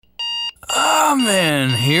Man,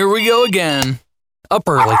 here we go again. Up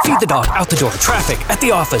early, feed the dog, out the door, traffic, at the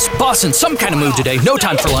office, boss in some kind of mood today, no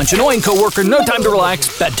time for lunch, annoying coworker, no time to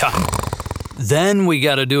relax, bedtime. Then we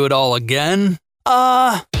gotta do it all again?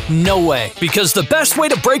 No way. Because the best way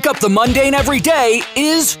to break up the mundane every day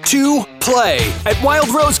is to play at Wild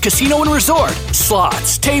Rose Casino and Resort.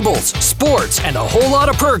 Slots, tables, sports, and a whole lot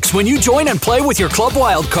of perks when you join and play with your Club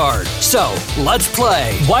Wild card. So, let's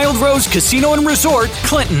play. Wild Rose Casino and Resort,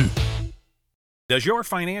 Clinton. Does your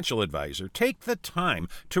financial advisor take the time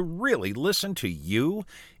to really listen to you?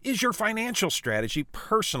 Is your financial strategy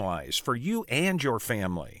personalized for you and your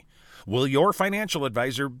family? Will your financial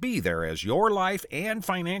advisor be there as your life and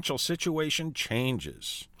financial situation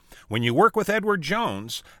changes? When you work with Edward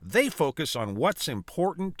Jones, they focus on what's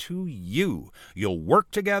important to you. You'll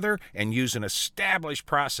work together and use an established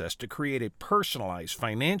process to create a personalized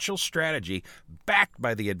financial strategy backed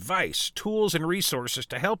by the advice, tools, and resources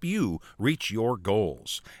to help you reach your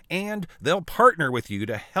goals. And they'll partner with you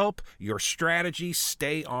to help your strategy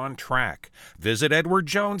stay on track. Visit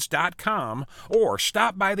edwardjones.com or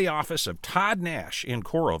stop by the office of Todd Nash in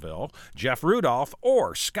Coralville, Jeff Rudolph,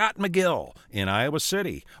 or Scott McGill in Iowa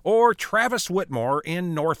City, or Travis Whitmore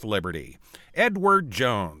in North Liberty. Edward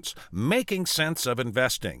Jones, making sense of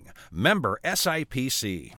investing. Member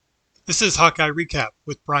SIPC. This is Hawkeye Recap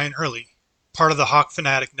with Brian Hurley, part of the Hawk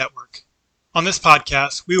Fanatic Network. On this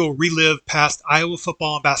podcast, we will relive past Iowa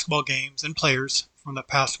football and basketball games and players from the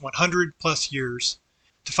past 100 plus years.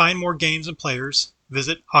 To find more games and players,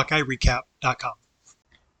 visit HawkeyeRecap.com.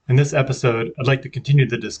 In this episode, I'd like to continue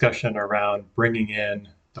the discussion around bringing in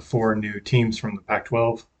the 4 new teams from the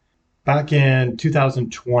Pac-12. Back in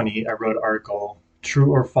 2020, I wrote an article,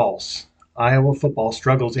 True or False? Iowa football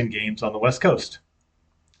struggles in games on the West Coast.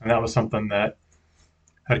 And that was something that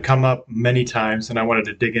had come up many times, and I wanted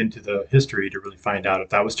to dig into the history to really find out if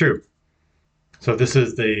that was true. So this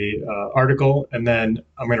is the article, and then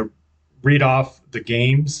I'm going to read off the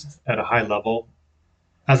games at a high level.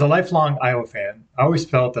 As a lifelong Iowa fan, I always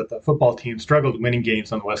felt that the football team struggled winning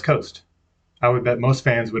games on the West Coast. I would bet most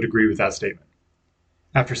fans would agree with that statement.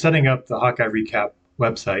 After setting up the Hawkeye Recap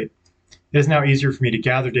website, it is now easier for me to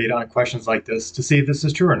gather data on questions like this to see if this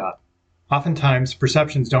is true or not. Oftentimes,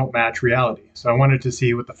 perceptions don't match reality, so I wanted to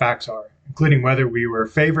see what the facts are, including whether we were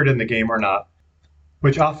favored in the game or not,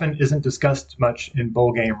 which often isn't discussed much in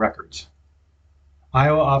bowl game records.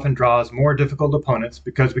 Iowa often draws more difficult opponents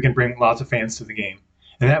because we can bring lots of fans to the game,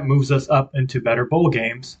 and that moves us up into better bowl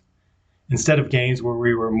games instead of games where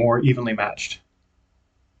we were more evenly matched.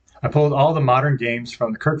 I pulled all the modern games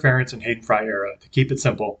from the Kirk Ferentz and Hayden Fry era to keep it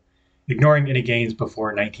simple, ignoring any games before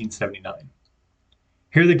 1979.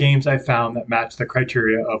 Here are the games I found that match the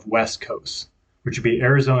criteria of West Coast, which would be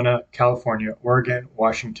Arizona, California, Oregon,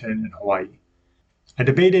 Washington, and Hawaii. I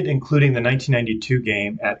debated including the 1992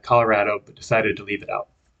 game at Colorado, but decided to leave it out.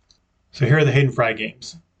 So here are the Hayden Fry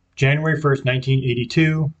games. January 1st,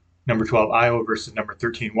 1982, number 12 Iowa versus number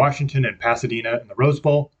 13 Washington in Pasadena in the Rose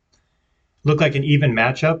Bowl. Looked like an even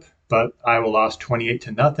matchup, but Iowa lost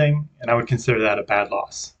 28-0, and I would consider that a bad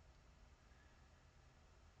loss.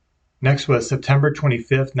 Next was September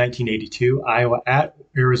 25th, 1982, Iowa at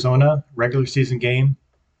Arizona, regular season game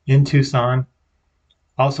in Tucson.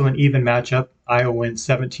 Also an even matchup, Iowa wins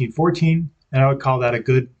 17-14, and I would call that a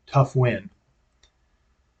good, tough win.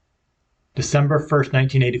 December 1st,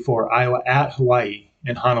 1984, Iowa at Hawaii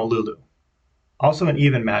in Honolulu. Also an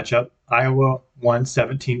even matchup, Iowa won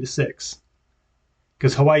 17-6.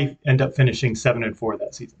 Because Hawaii ended up finishing 7-4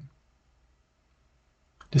 that season.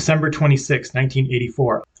 December 26,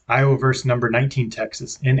 1984, Iowa versus number 19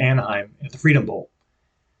 Texas in Anaheim at the Freedom Bowl.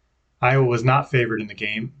 Iowa was not favored in the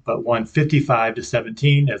game, but won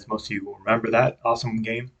 55-17, as most of you will remember that awesome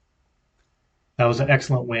game. That was an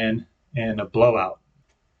excellent win and a blowout.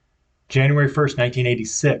 January 1st,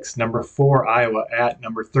 1986, number 4 Iowa at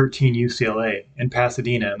number 13 UCLA in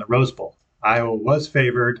Pasadena in the Rose Bowl. Iowa was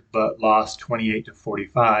favored, but lost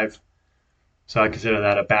 28-45, so I consider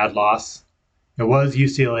that a bad loss. It was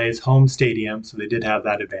UCLA's home stadium, so they did have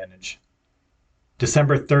that advantage.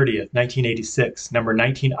 December 30th, 1986, number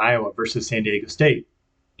 19 Iowa versus San Diego State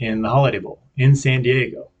in the Holiday Bowl in San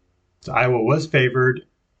Diego. So Iowa was favored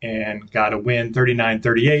and got a win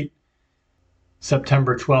 39-38.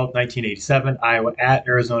 September 12th, 1987, Iowa at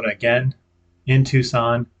Arizona again in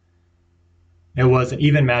Tucson. It was an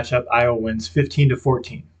even matchup. Iowa wins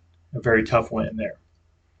 15-14. A very tough win there.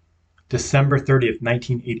 December 30th,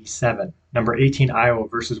 1987. Number 18 Iowa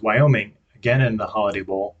versus Wyoming, again in the Holiday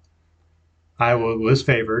Bowl. Iowa was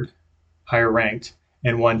favored, higher ranked,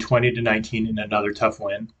 and won 20-19 in another tough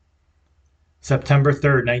win. September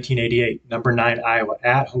 3rd, 1988. Number 9 Iowa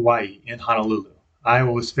at Hawaii in Honolulu.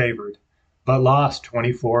 Iowa was favored, but lost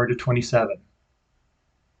 24-27.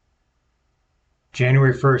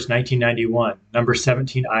 January 1st, 1991, number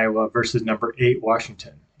 17 Iowa versus number 8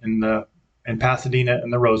 Washington in Pasadena in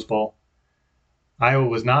the Rose Bowl. Iowa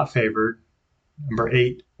was not favored. Number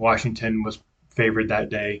 8 Washington was favored that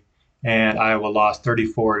day, and Iowa lost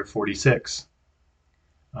 34-46.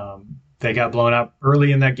 They got blown out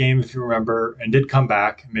early in that game, if you remember, and did come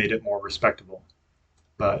back and made it more respectable,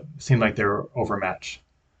 but it seemed like they were overmatched.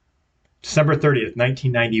 December 30th,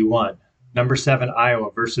 1991, number 7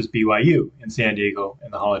 Iowa versus BYU in San Diego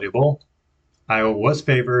in the Holiday Bowl. Iowa was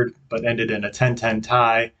favored, but ended in a 10-10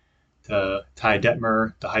 tie to Ty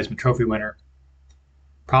Detmer, the Heisman Trophy winner.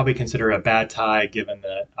 Probably consider a bad tie given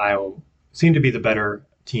that Iowa seemed to be the better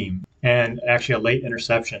team, and actually a late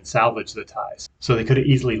interception salvaged the ties, so they could have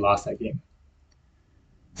easily lost that game.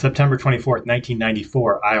 September 24th,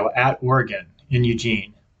 1994, Iowa at Oregon in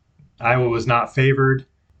Eugene. Iowa was not favored,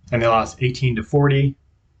 and they lost 18-40.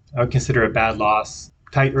 I would consider a bad loss,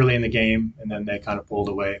 tight early in the game, and then they kind of pulled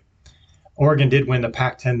away. Oregon did win the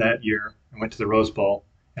Pac-10 that year and went to the Rose Bowl,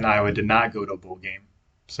 and Iowa did not go to a bowl game.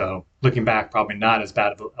 So looking back, probably not as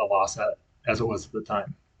bad of a loss as it was at the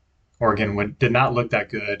time. Oregon did not look that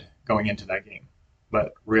good going into that game,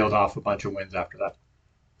 but reeled off a bunch of wins after that.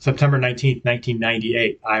 September 19th,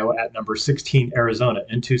 1998, Iowa at number 16 Arizona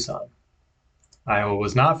in Tucson. Iowa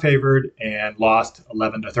was not favored and lost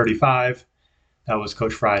 11-35. That was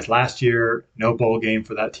Coach Fry's last year, no bowl game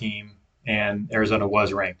for that team, and Arizona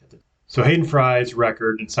was ranked. So Hayden Fry's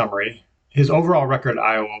record in summary, his overall record at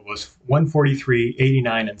Iowa was 143,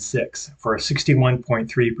 89, and 6 for a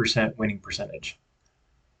 61.3% winning percentage.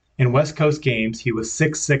 In West Coast games, he was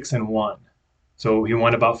 6-6 and 1. So he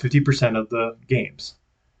won about 50% of the games.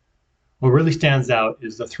 What really stands out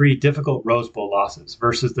is the 3 difficult Rose Bowl losses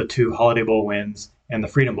versus the 2 Holiday Bowl wins and the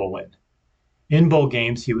Freedom Bowl win. In bowl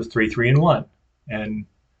games, he was 3-3 and 1, and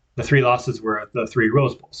the 3 losses were the 3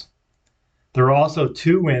 Rose Bowls. There were also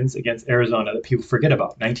 2 wins against Arizona that people forget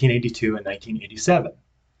about, 1982 and 1987.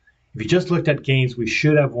 If you just looked at games we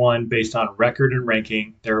should have won based on record and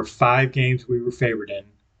ranking, there were 5 games we were favored in,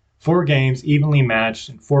 4 games evenly matched,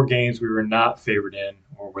 and 4 games we were not favored in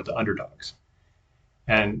or were the underdogs.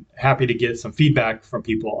 And happy to get some feedback from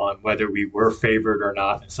people on whether we were favored or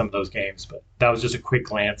not in some of those games. But that was just a quick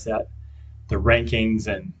glance at the rankings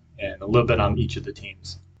and a little bit on each of the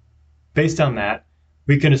teams. Based on that,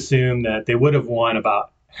 we can assume that they would have won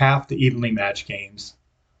about half the evenly matched games,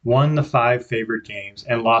 won the 5 favored games,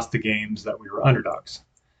 and lost the games that we were underdogs.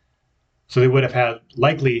 So they would have had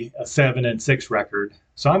likely a 7-6 record.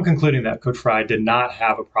 So I'm concluding that Coach Fry did not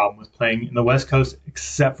have a problem with playing in the West Coast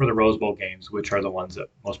except for the Rose Bowl games, which are the ones that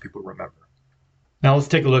most people remember. Now let's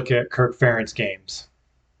take a look at Kirk Ferentz games.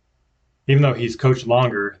 Even though he's coached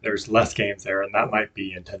longer, there's less games there, and that might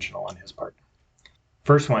be intentional on his part.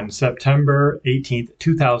 First one, September 18th,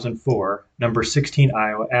 2004, number 16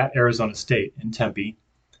 Iowa at Arizona State in Tempe.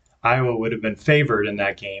 Iowa would have been favored in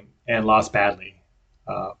that game and lost badly,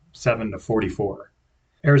 7-44.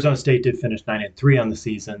 Arizona State did finish 9-3 on the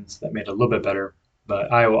seasons. That made it a little bit better,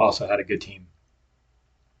 but Iowa also had a good team.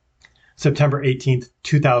 September 18th,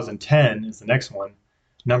 2010 is the next one.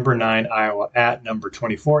 Number 9 Iowa at number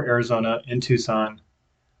 24 Arizona in Tucson.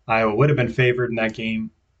 Iowa would have been favored in that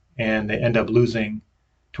game, and they end up losing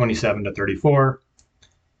 27-34.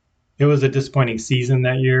 It was a disappointing season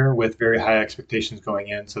that year with very high expectations going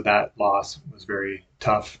in, so that loss was very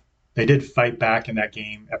tough. They did fight back in that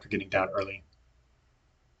game after getting down early.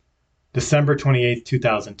 December 28th,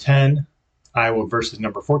 2010, Iowa versus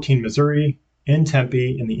number 14 Missouri in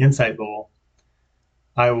Tempe in the Insight Bowl.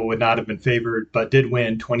 Iowa would not have been favored, but did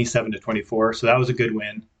win 27-24, so that was a good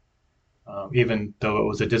win, even though it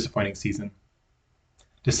was a disappointing season.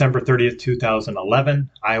 December 30th, 2011,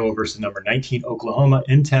 Iowa versus number 19 Oklahoma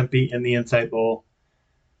in Tempe in the Insight Bowl.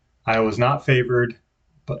 Iowa was not favored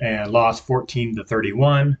and lost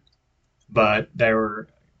 14-31, but they were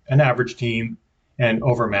an average team and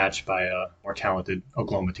overmatched by a more talented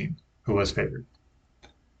Oklahoma team who was favored.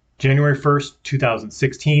 January 1st,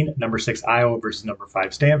 2016, number 6 Iowa versus number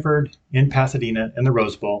 5 Stanford in Pasadena in the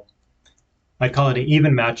Rose Bowl. I'd call it an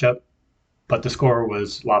even matchup, but the score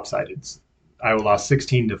was lopsided. Iowa lost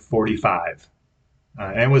 16-45,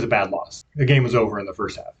 and it was a bad loss. The game was over in the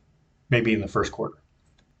first half, maybe in the first quarter.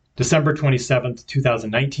 December 27th,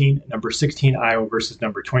 2019, number 16 Iowa versus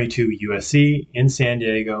number 22 USC in San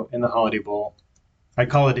Diego in the Holiday Bowl.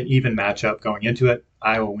 I'd call it an even matchup going into it.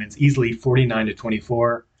 Iowa wins easily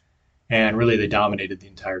 49-24, and really they dominated the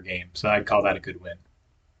entire game, so I'd call that a good win.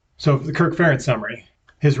 So for the Kirk Ferentz summary,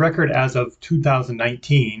 his record as of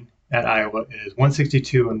 2019 at Iowa is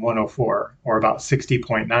 162 and 104, or about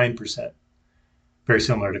 60.9%. Very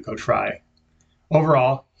similar to Coach Fry.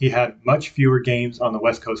 Overall, he had much fewer games on the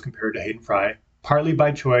West Coast compared to Hayden Fry, partly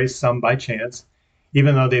by choice, some by chance,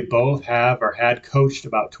 even though they both have or had coached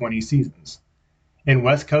about 20 seasons. In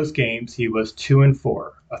West Coast games, he was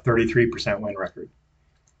 2-4, a 33% win record.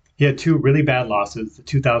 He had two really bad losses, the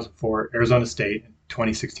 2004 Arizona State and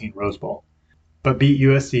 2016 Rose Bowl, but beat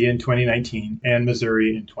USC in 2019 and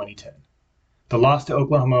Missouri in 2010. The loss to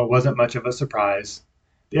Oklahoma wasn't much of a surprise.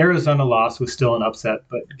 The Arizona loss was still an upset,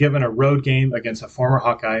 but given a road game against a former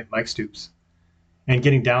Hawkeye, Mike Stoops, and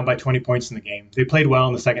getting down by 20 points in the game, they played well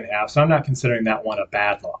in the second half, so I'm not considering that one a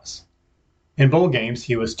bad loss. In bowl games,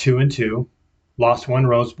 he was 2-2, lost one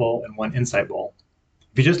Rose Bowl and one Insight Bowl.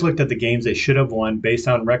 If you just looked at the games they should have won based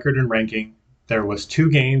on record and ranking, there was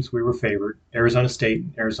 2 games we were favored, Arizona State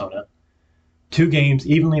and Arizona, 2 games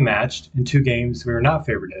evenly matched, and 2 games we were not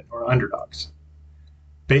favored in, or underdogs.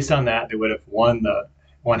 Based on that, they would have won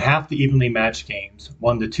half the evenly matched games,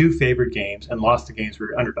 won the 2 favored games, and lost the games we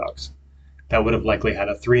were underdogs. That would have likely had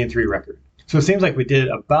a 3-3 record. So it seems like we did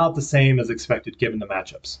about the same as expected given the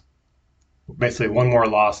matchups. Basically, one more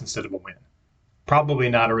loss instead of a win. Probably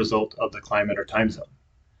not a result of the climate or time zone.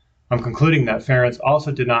 I'm concluding that Ferentz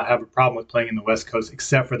also did not have a problem with playing in the West Coast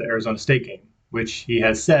except for the Arizona State game, which he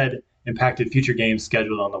has said impacted future games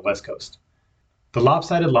scheduled on the West Coast. The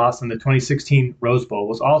lopsided loss in the 2016 Rose Bowl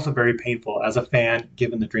was also very painful as a fan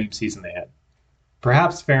given the dream season they had.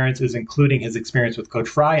 Perhaps Ferentz is including his experience with Coach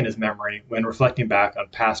Fry in his memory when reflecting back on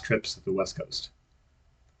past trips to the West Coast.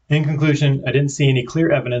 In conclusion, I didn't see any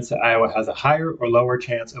clear evidence that Iowa has a higher or lower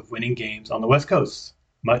chance of winning games on the West Coast,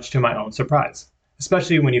 much to my own surprise,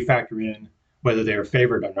 especially when you factor in whether they are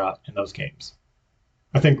favored or not in those games.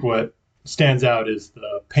 I think what stands out is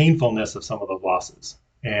the painfulness of some of those losses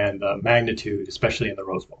and the magnitude, especially in the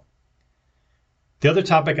Rose Bowl. The other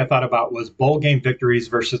topic I thought about was bowl game victories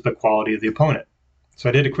versus the quality of the opponent. So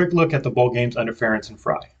I did a quick look at the bowl games under Ferentz and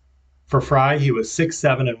Fry. For Fry, he was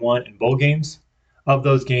 6-7-1 in bowl games. Of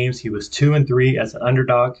those games, he was 2-3 as an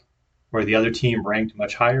underdog, where the other team ranked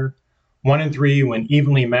much higher, 1-3 when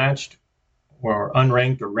evenly matched or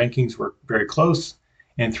unranked or rankings were very close,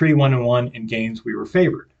 and 3-1-1 in games we were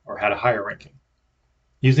favored or had a higher ranking.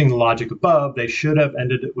 Using the logic above, they should have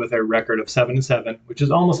ended with a record of 7-7, which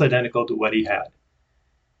is almost identical to what he had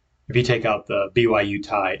if you take out the BYU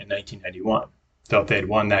tie in 1991. So if they had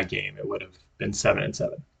won that game, it would have been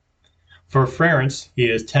 7-7. For Ferentz, he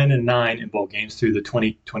is 10-9 in bowl games through the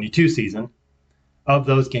 2022 season. Of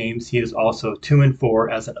those games, he is also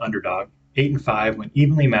 2-4 as an underdog, 8-5 when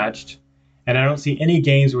evenly matched, and I don't see any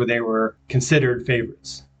games where they were considered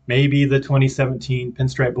favorites. Maybe the 2017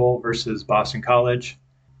 Pinstripe Bowl versus Boston College,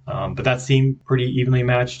 but that seemed pretty evenly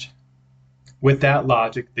matched. With that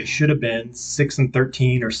logic, they should have been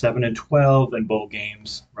 6-13 or 7-12 in bowl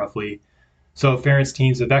games, roughly. So Ferentz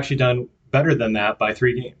teams have actually done better than that by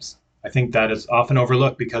 3 games. I think that is often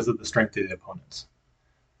overlooked because of the strength of the opponents.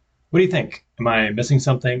 What do you think? Am I missing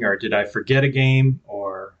something, or did I forget a game,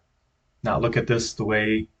 or not look at this the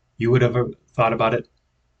way you would have thought about it?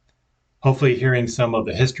 Hopefully hearing some of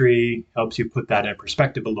the history helps you put that in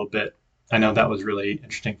perspective a little bit. I know that was really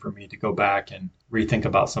interesting for me to go back and rethink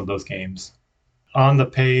about some of those games. On the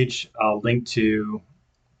page, I'll link to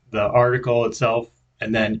the article itself,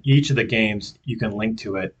 and then each of the games, you can link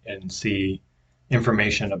to it and see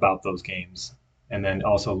information about those games, and then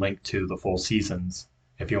also link to the full seasons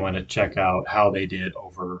if you want to check out how they did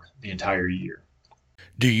over the entire year.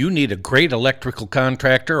 Do you need a great electrical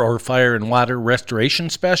contractor or fire and water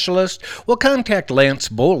restoration specialist? Well, contact Lance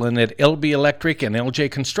Bolin at LB Electric and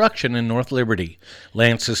LJ Construction in North Liberty.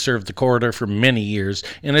 Lance has served the corridor for many years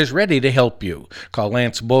and is ready to help you. Call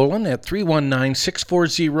Lance Bolin at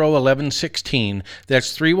 319-640-1116.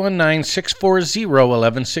 That's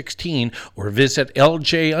 319-640-1116, or visit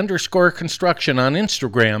LJ_construction on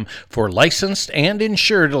Instagram for licensed and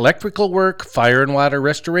insured electrical work, fire and water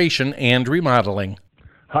restoration, and remodeling.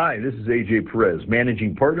 Hi, this is AJ Perez,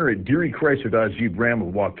 managing partner at Deary Chrysler Dodge Jeep Ram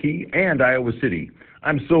of Waukee and Iowa City.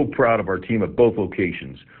 I'm so proud of our team at both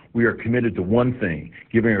locations. We are committed to one thing,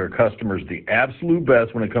 giving our customers the absolute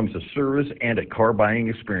best when it comes to service and a car buying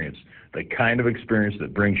experience, the kind of experience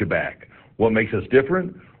that brings you back. What makes us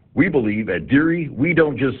different? We believe at Deary, we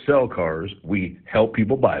don't just sell cars, we help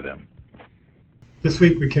people buy them. This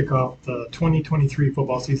week we kick off the 2023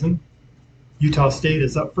 football season. Utah State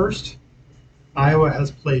is up first. Iowa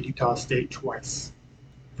has played Utah State twice.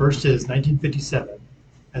 First is 1957,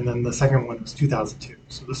 and then the second one was 2002.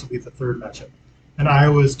 So this will be the third matchup. And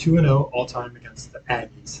Iowa is 2-0 all-time against the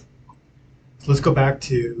Aggies. So let's go back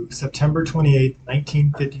to September 28th,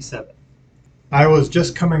 1957. Iowa was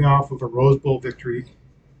just coming off of a Rose Bowl victory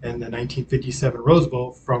in the 1957 Rose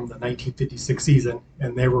Bowl from the 1956 season,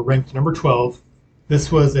 and they were ranked number 12.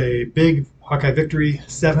 This was a big Hawkeye victory,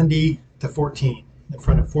 70-14, in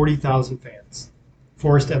front of 40,000 fans.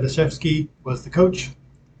 Forrest Evashevski was the coach,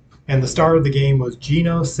 and the star of the game was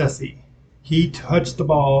Gino Sessi. He touched the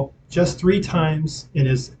ball just 3 times in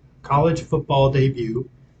his college football debut,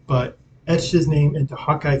 but etched his name into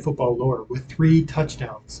Hawkeye football lore with 3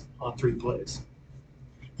 touchdowns on 3 plays.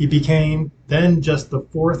 He became then just the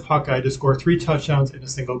 4th Hawkeye to score 3 touchdowns in a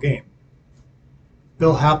single game.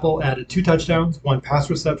 Bill Happel added 2 touchdowns, 1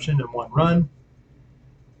 pass reception, and 1 run.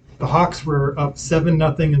 The Hawks were up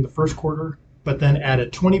 7-0 in the first quarter, but then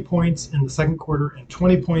added 20 points in the second quarter and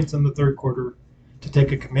 20 points in the third quarter to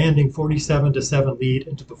take a commanding 47-7 lead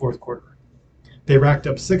into the fourth quarter. They racked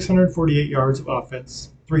up 648 yards of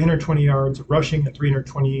offense, 320 yards of rushing, and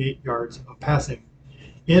 328 yards of passing.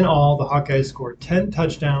 In all, the Hawkeyes scored 10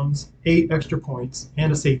 touchdowns, 8 extra points,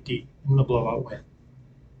 and a safety in the blowout win.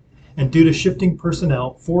 And due to shifting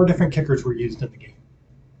personnel, 4 different kickers were used in the game.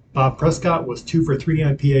 Bob Prescott was 2 for 3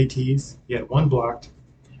 on PATs, he had 1 blocked.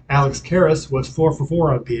 Alex Karras was 4 for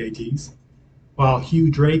 4 on PATs, while Hugh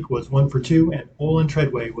Drake was 1 for 2, and Olin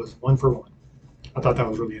Treadway was 1 for 1. I thought that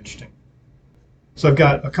was really interesting. So I've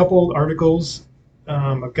got a couple articles.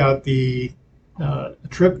 I've got the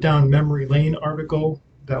trip down memory lane article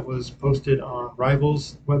that was posted on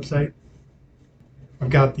Rivals website. I've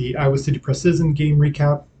got the Iowa City Precision game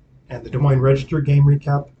recap and the Des Moines Register game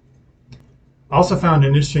recap. I also found an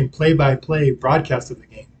interesting play-by-play broadcast of the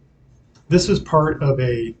game. This was part of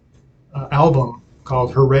a album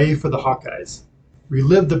called Hooray for the Hawkeyes.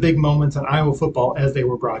 Relive the big moments in Iowa football as they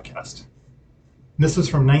were broadcast. And this was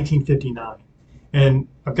from 1959. And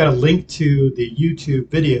I've got a link to the YouTube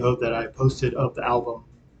video that I posted of the album.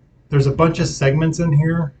 There's a bunch of segments in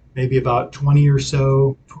here, maybe about 20 or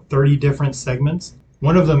so, 30 different segments.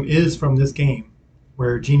 One of them is from this game,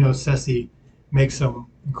 where Gino Sessi makes some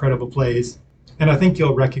incredible plays. And I think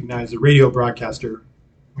you'll recognize the radio broadcaster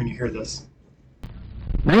when you hear this.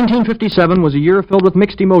 1957 was a year filled with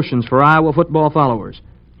mixed emotions for Iowa football followers.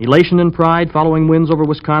 Elation and pride following wins over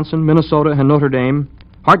Wisconsin, Minnesota, and Notre Dame.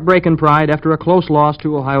 Heartbreak and pride after a close loss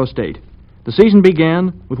to Ohio State. The season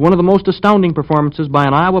began with one of the most astounding performances by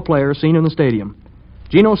an Iowa player seen in the stadium.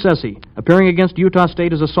 Gino Sessi, appearing against Utah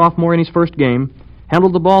State as a sophomore in his first game,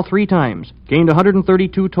 handled the ball 3 times, gained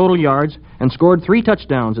 132 total yards, and scored 3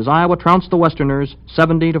 touchdowns as Iowa trounced the Westerners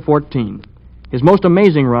 70-14. His most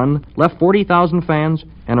amazing run left 40,000 fans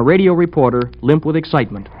and a radio reporter limp with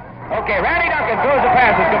excitement. Okay, Randy Duncan throws the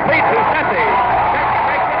pass. It's complete to Sessi.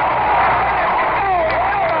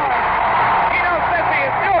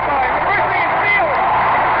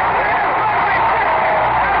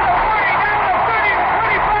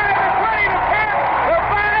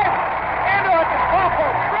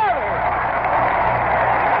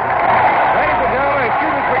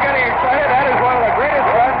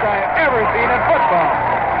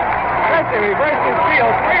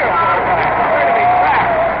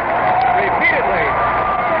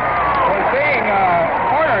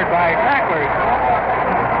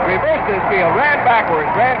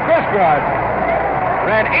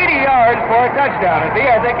 Ran 80 yards for a touchdown. And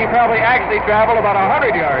I think he probably actually traveled about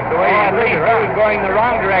 100 yards the way he was going the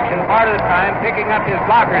wrong direction part of the time, picking up his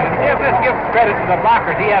blockers. And let's give credit to the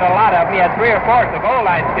blockers. He had a lot of them. He had 3 or 4 at the goal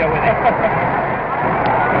line still with him.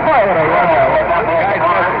 Boy, what a run that was. The guy's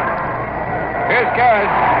messy. Here's Karras.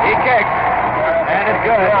 He kicks. And it's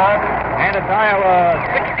good. And it's Iowa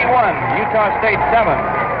 61, Utah State 7.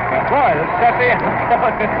 Boy, this Sessi.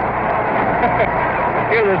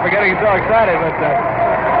 Excuse us for getting so excited, but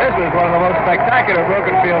this was one of the most spectacular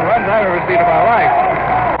broken field runs I've ever seen in my life.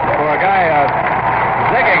 For a guy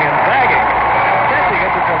zigging and zagging. Sessi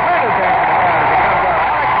gets a tremendous hand from the crowd as he comes out.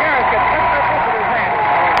 Alex Karras gets picked up with his hand.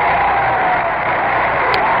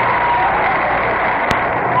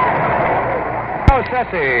 Now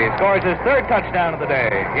Sessi scores his 3rd touchdown of the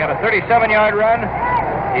day. He had a 37-yard run.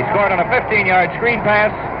 He scored on a 15-yard screen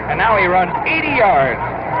pass, and now he runs 80 yards.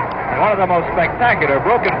 One of the most spectacular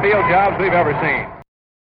broken field jobs we've ever seen.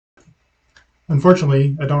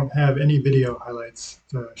 Unfortunately, I don't have any video highlights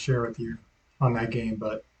to share with you on that game,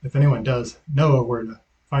 but if anyone does know where to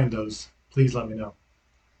find those, please let me know.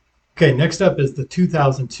 Okay, next up is the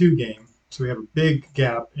 2002 game. So we have a big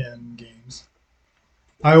gap in games.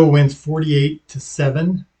 Iowa wins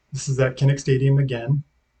 48-7. This is at Kinnick Stadium again.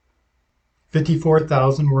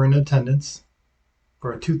 54,000 were in attendance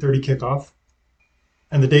for a 2:30 kickoff.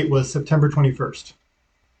 And the date was September 21st.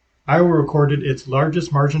 Iowa recorded its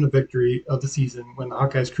largest margin of victory of the season when the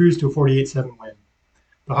Hawkeyes cruised to a 48-7 win.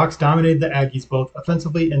 The Hawks dominated the Aggies both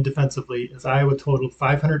offensively and defensively as Iowa totaled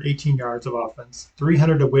 518 yards of offense,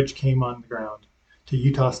 300 of which came on the ground, to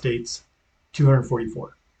Utah State's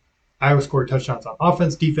 244. Iowa scored touchdowns on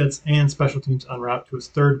offense, defense, and special teams en route to its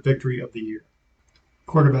third victory of the year.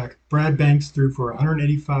 Quarterback Brad Banks threw for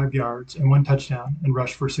 185 yards and 1 touchdown and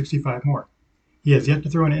rushed for 65 more. He has yet to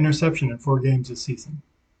throw an interception in 4 games this season.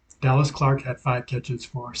 Dallas Clark had 5 catches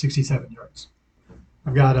for 67 yards.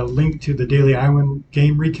 I've got a link to the Daily Iowan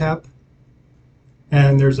game recap,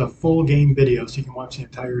 and there's a full game video so you can watch the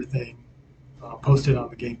entire thing posted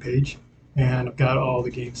on the game page, and I've got all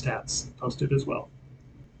the game stats posted as well.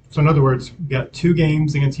 So in other words, we've got 2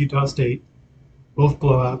 games against Utah State, both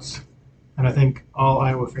blowouts, and I think all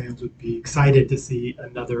Iowa fans would be excited to see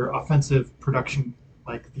another offensive production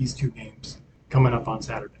like these 2 games coming up on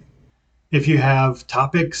Saturday. If you have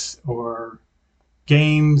topics or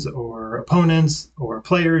games or opponents or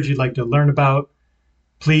players you'd like to learn about,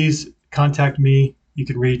 please contact me. You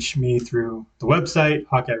can reach me through the website,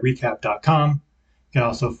 HawkeyeRecap.com. You can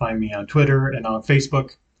also find me on Twitter and on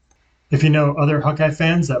Facebook. If you know other Hawkeye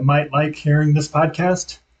fans that might like hearing this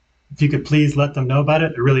podcast, if you could please let them know about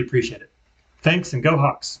it, I really appreciate it. Thanks, and go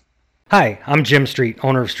Hawks. Hi, I'm Jim Street,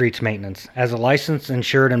 owner of Streets Maintenance. As a licensed,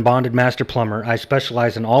 insured, and bonded master plumber, I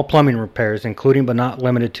specialize in all plumbing repairs, including but not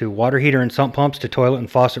limited to water heater and sump pumps to toilet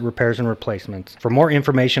and faucet repairs and replacements. For more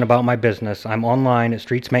information about my business, I'm online at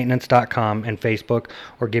streetsmaintenance.com and Facebook,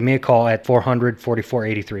 or give me a call at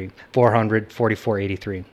 400-4483,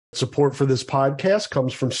 400-4483. Support for this podcast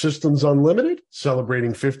comes from Systems Unlimited,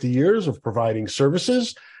 celebrating 50 years of providing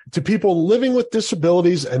services to people living with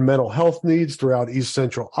disabilities and mental health needs throughout East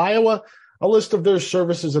Central Iowa. A list of their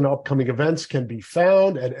services and upcoming events can be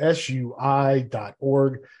found at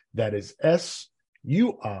sui.org. That is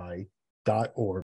sui.org.